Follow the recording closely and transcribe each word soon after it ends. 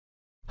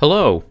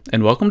Hello,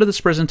 and welcome to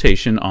this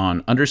presentation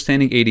on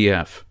understanding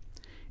ADF.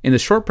 In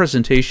this short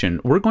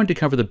presentation, we're going to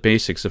cover the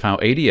basics of how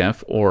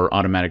ADF, or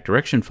automatic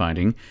direction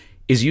finding,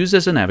 is used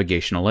as a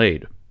navigational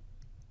aid.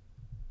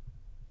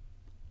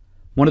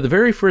 One of the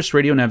very first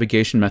radio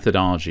navigation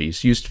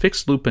methodologies used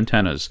fixed loop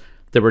antennas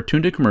that were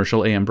tuned to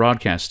commercial AM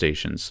broadcast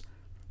stations.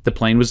 The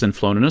plane was then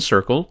flown in a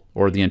circle,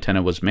 or the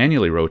antenna was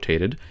manually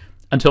rotated,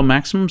 until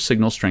maximum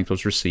signal strength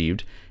was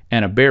received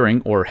and a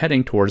bearing or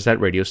heading towards that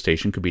radio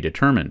station could be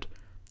determined.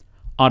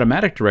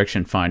 Automatic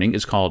direction finding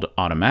is called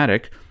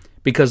automatic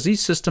because these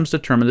systems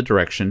determine the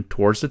direction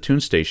towards the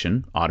tuned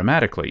station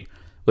automatically,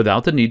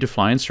 without the need to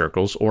fly in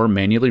circles or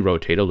manually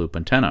rotate a loop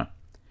antenna.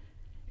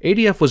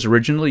 ADF was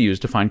originally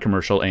used to find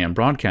commercial AM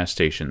broadcast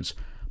stations,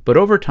 but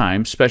over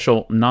time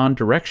special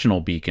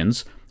non-directional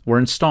beacons were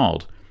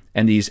installed,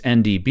 and these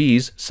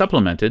NDBs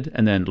supplemented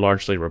and then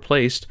largely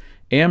replaced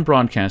AM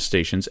broadcast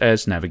stations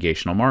as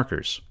navigational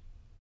markers.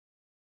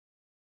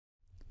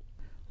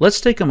 Let's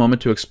take a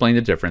moment to explain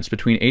the difference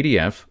between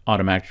ADF,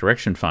 automatic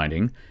direction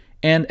finding,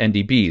 and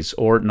NDBs,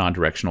 or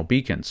non-directional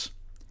beacons.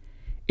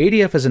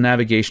 ADF is a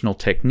navigational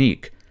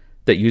technique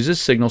that uses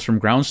signals from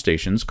ground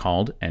stations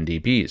called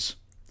NDBs.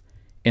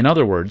 In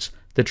other words,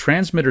 the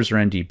transmitters are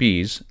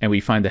NDBs, and we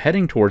find the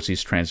heading towards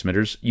these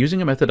transmitters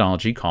using a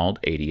methodology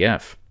called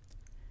ADF.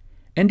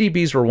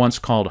 NDBs were once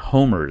called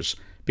homers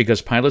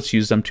because pilots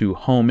used them to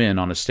home in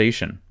on a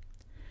station.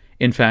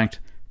 In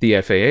fact, the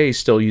FAA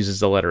still uses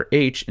the letter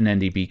H in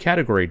NDB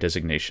category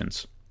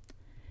designations.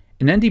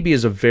 An NDB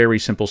is a very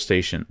simple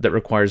station that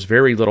requires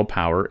very little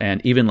power and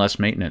even less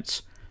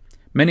maintenance.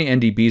 Many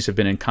NDBs have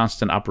been in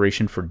constant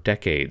operation for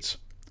decades.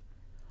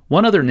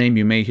 One other name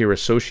you may hear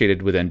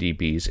associated with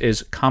NDBs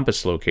is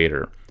compass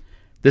locator.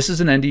 This is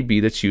an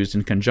NDB that's used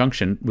in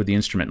conjunction with the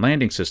Instrument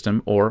Landing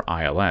System, or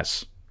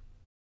ILS.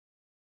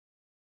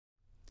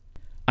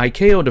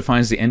 ICAO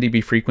defines the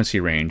NDB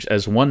frequency range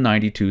as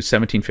 190 to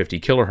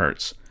 1750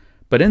 kHz.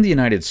 But in the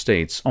United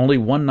States, only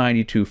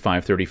 190 to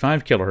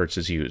 535 kHz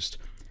is used,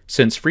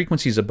 since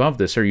frequencies above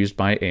this are used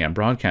by AM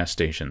broadcast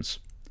stations.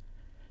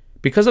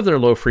 Because of their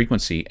low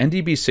frequency,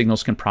 NDB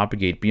signals can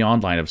propagate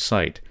beyond line of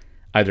sight,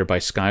 either by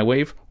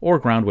skywave or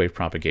ground wave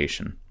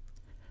propagation.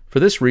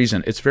 For this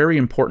reason, it's very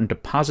important to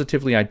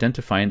positively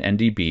identify an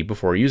NDB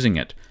before using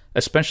it,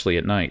 especially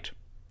at night.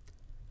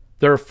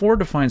 There are 4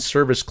 defined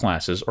service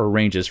classes or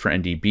ranges for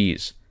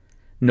NDBs.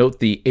 Note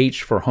the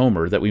H for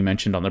Homer that we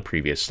mentioned on the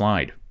previous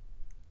slide.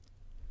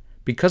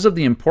 Because of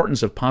the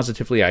importance of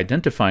positively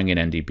identifying an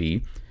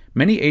NDB,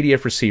 many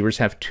ADF receivers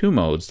have 2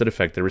 modes that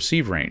affect the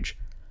receive range.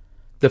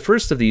 The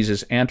first of these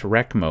is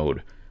ant-rec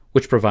mode,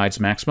 which provides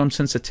maximum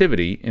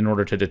sensitivity in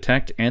order to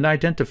detect and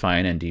identify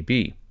an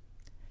NDB.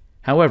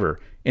 However,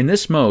 in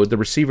this mode, the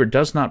receiver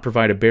does not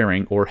provide a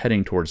bearing or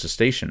heading towards the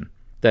station.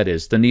 That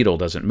is, the needle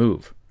doesn't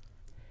move.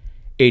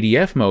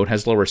 ADF mode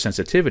has lower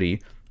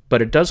sensitivity,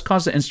 but it does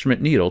cause the instrument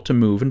needle to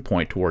move and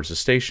point towards the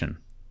station.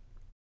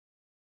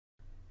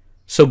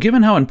 So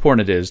given how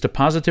important it is to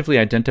positively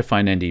identify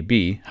an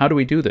NDB, how do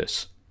we do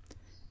this?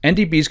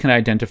 NDBs can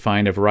identify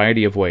in a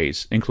variety of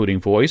ways, including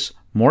voice,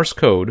 Morse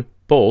code,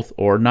 both,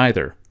 or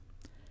neither.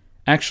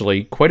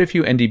 Actually, quite a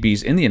few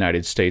NDBs in the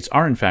United States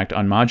are in fact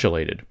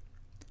unmodulated.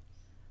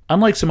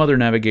 Unlike some other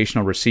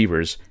navigational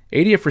receivers,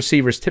 ADF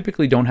receivers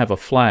typically don't have a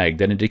flag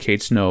that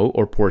indicates no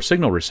or poor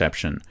signal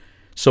reception,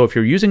 so if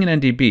you're using an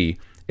NDB,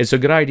 it's a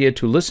good idea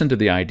to listen to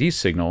the ID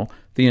signal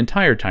the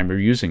entire time you're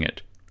using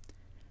it.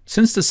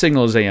 Since the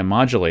signal is AM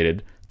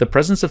modulated, the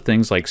presence of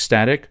things like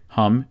static,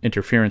 hum,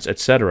 interference,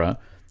 etc.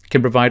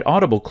 can provide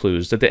audible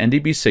clues that the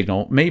NDB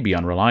signal may be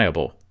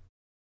unreliable.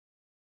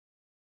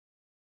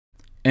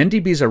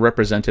 NDBs are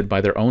represented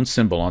by their own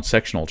symbol on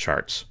sectional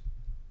charts.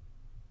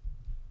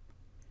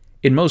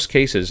 In most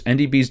cases,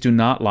 NDBs do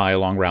not lie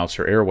along routes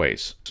or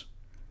airways.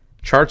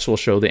 Charts will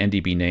show the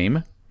NDB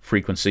name,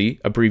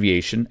 frequency,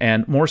 abbreviation,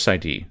 and Morse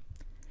ID.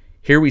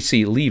 Here we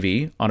see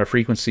Levy on a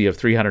frequency of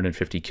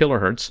 350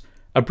 kHz,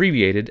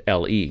 abbreviated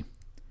LE.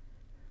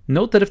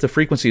 Note that if the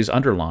frequency is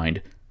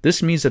underlined,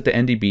 this means that the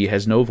NDB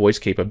has no voice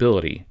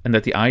capability and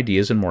that the ID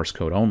is in Morse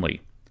code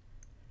only.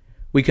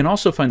 We can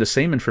also find the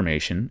same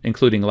information,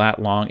 including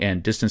lat long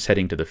and distance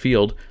heading to the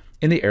field,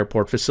 in the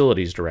airport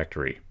facilities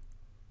directory.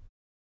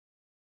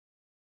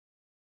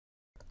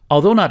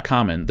 Although not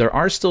common, there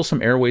are still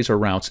some airways or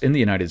routes in the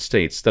United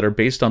States that are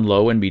based on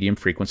low and medium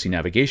frequency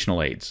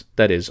navigational aids,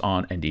 that is,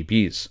 on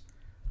NDBs.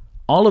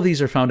 All of these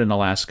are found in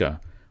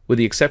Alaska, with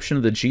the exception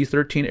of the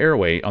G13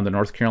 airway on the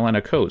North Carolina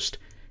coast,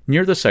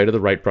 near the site of the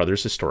Wright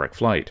brothers' historic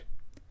flight.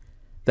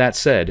 That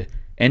said,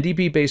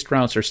 NDB-based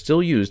routes are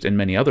still used in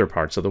many other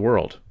parts of the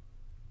world.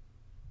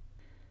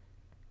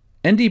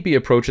 NDB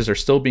approaches are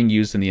still being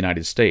used in the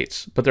United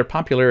States, but their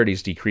popularity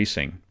is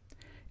decreasing.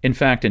 In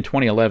fact, in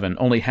 2011,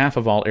 only half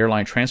of all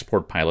airline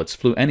transport pilots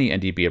flew any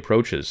NDB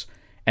approaches,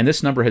 and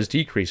this number has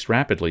decreased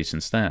rapidly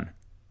since then.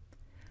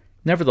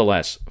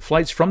 Nevertheless,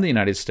 flights from the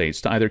United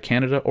States to either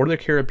Canada or the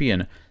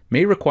Caribbean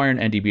may require an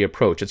NDB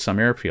approach at some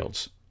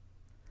airfields.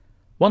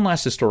 One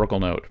last historical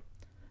note.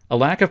 A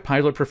lack of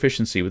pilot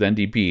proficiency with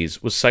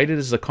NDBs was cited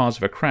as the cause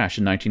of a crash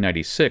in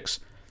 1996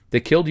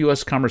 that killed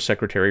U.S. Commerce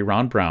Secretary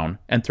Ron Brown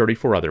and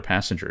 34 other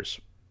passengers.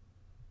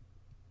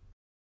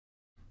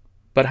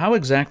 But how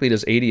exactly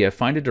does ADF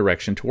find a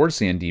direction towards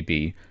the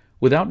NDB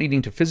without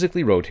needing to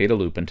physically rotate a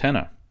loop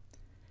antenna?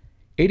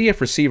 ADF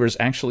receivers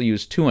actually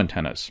use two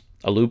antennas,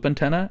 a loop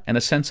antenna and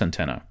a sense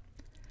antenna.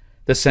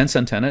 The sense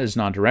antenna is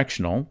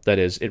non-directional, that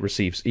is, it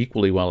receives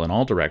equally well in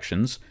all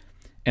directions,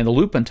 and the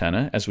loop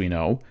antenna, as we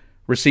know,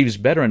 receives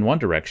better in one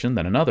direction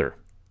than another.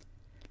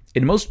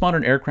 In most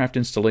modern aircraft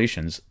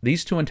installations,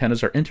 these two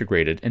antennas are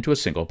integrated into a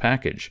single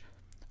package,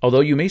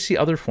 although you may see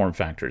other form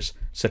factors,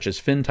 such as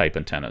fin-type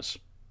antennas.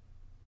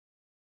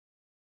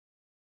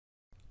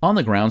 On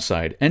the ground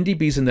side,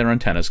 NDBs and their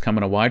antennas come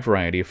in a wide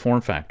variety of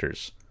form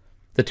factors.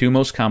 The two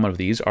most common of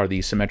these are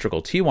the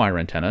symmetrical T-wire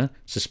antenna,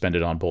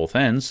 suspended on both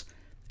ends,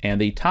 and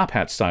the top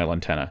hat style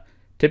antenna,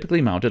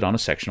 typically mounted on a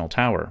sectional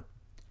tower.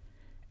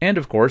 And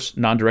of course,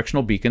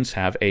 non-directional beacons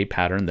have a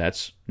pattern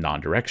that's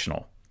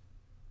non-directional.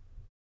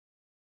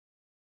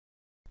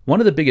 One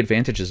of the big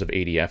advantages of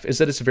ADF is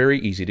that it's very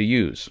easy to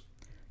use.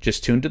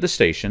 Just tune to the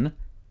station,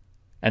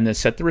 and then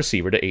set the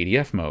receiver to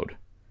ADF mode.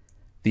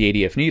 The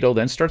ADF needle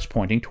then starts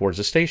pointing towards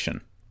the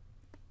station.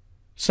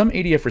 Some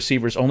ADF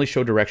receivers only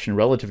show direction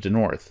relative to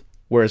north,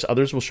 whereas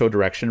others will show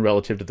direction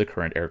relative to the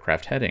current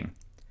aircraft heading.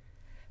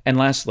 And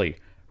lastly,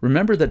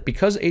 remember that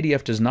because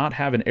ADF does not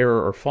have an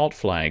error or fault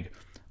flag,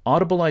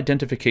 audible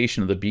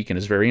identification of the beacon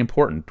is very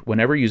important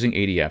whenever using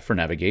ADF for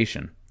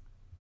navigation.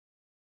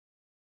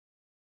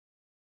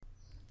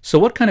 So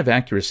what kind of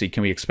accuracy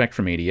can we expect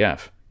from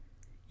ADF?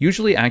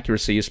 Usually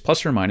accuracy is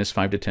plus or minus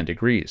 5 to 10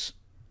 degrees.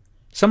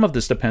 Some of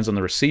this depends on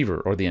the receiver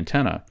or the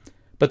antenna,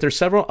 but there are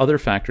several other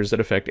factors that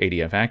affect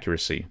ADF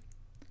accuracy.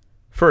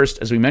 First,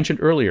 as we mentioned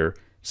earlier,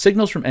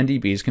 signals from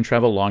NDBs can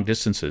travel long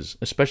distances,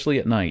 especially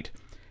at night,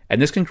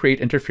 and this can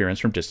create interference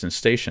from distant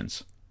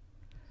stations.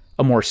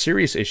 A more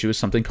serious issue is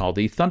something called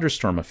the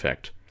thunderstorm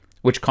effect,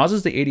 which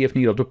causes the ADF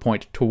needle to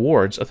point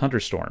towards a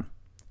thunderstorm.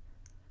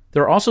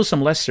 There are also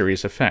some less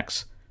serious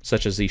effects,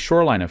 such as the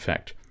shoreline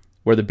effect,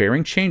 where the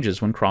bearing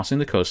changes when crossing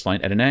the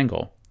coastline at an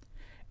angle,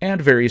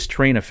 and various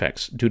terrain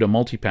effects due to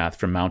multipath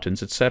from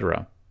mountains,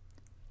 etc.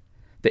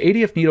 The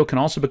ADF needle can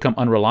also become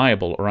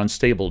unreliable or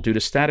unstable due to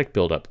static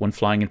buildup when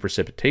flying in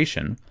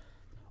precipitation,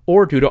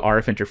 or due to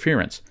RF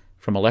interference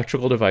from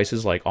electrical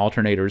devices like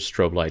alternators,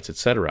 strobe lights,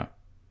 etc.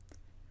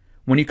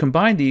 When you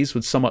combine these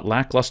with somewhat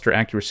lackluster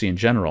accuracy in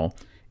general,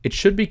 it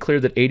should be clear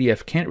that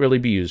ADF can't really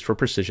be used for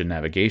precision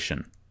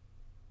navigation.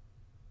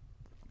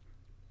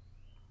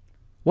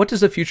 What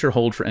does the future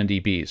hold for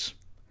NDBs?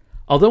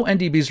 Although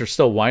NDBs are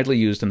still widely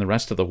used in the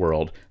rest of the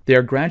world, they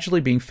are gradually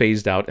being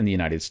phased out in the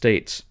United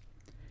States.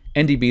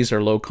 NDBs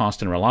are low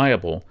cost and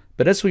reliable,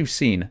 but as we've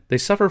seen, they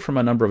suffer from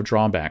a number of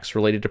drawbacks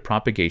related to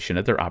propagation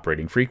at their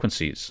operating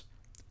frequencies.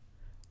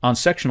 On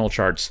sectional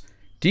charts,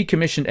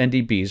 decommissioned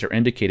NDBs are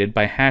indicated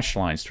by hash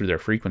lines through their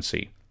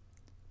frequency.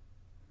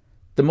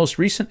 The most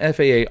recent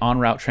FAA en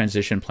route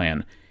transition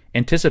plan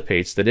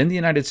anticipates that in the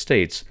United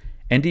States,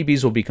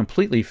 NDBs will be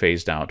completely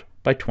phased out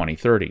by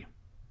 2030.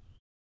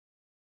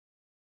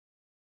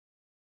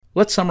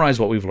 Let's summarize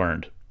what we've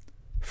learned.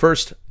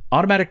 First,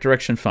 automatic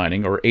direction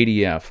finding, or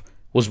ADF,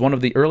 was one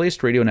of the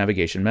earliest radio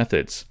navigation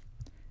methods.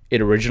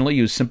 It originally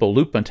used simple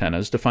loop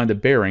antennas to find the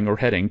bearing or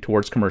heading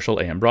towards commercial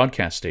AM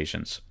broadcast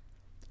stations.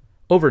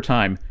 Over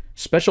time,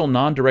 special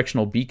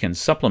non-directional beacons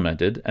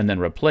supplemented and then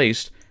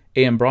replaced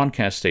AM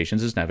broadcast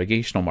stations as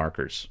navigational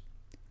markers.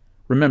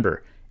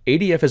 Remember,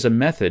 ADF is a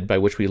method by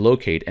which we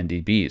locate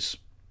NDBs.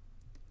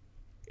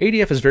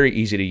 ADF is very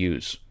easy to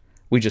use.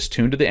 We just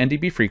tune to the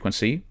NDB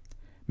frequency,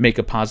 make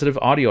a positive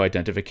audio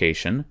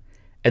identification,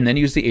 and then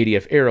use the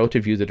ADF arrow to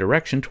view the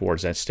direction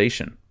towards that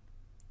station.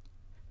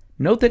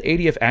 Note that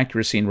ADF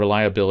accuracy and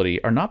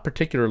reliability are not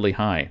particularly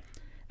high,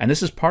 and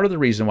this is part of the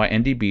reason why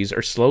NDBs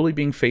are slowly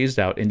being phased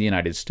out in the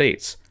United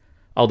States,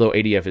 although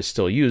ADF is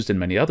still used in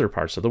many other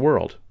parts of the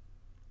world.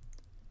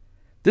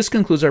 This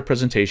concludes our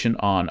presentation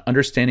on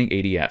understanding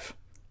ADF.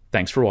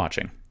 Thanks for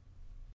watching.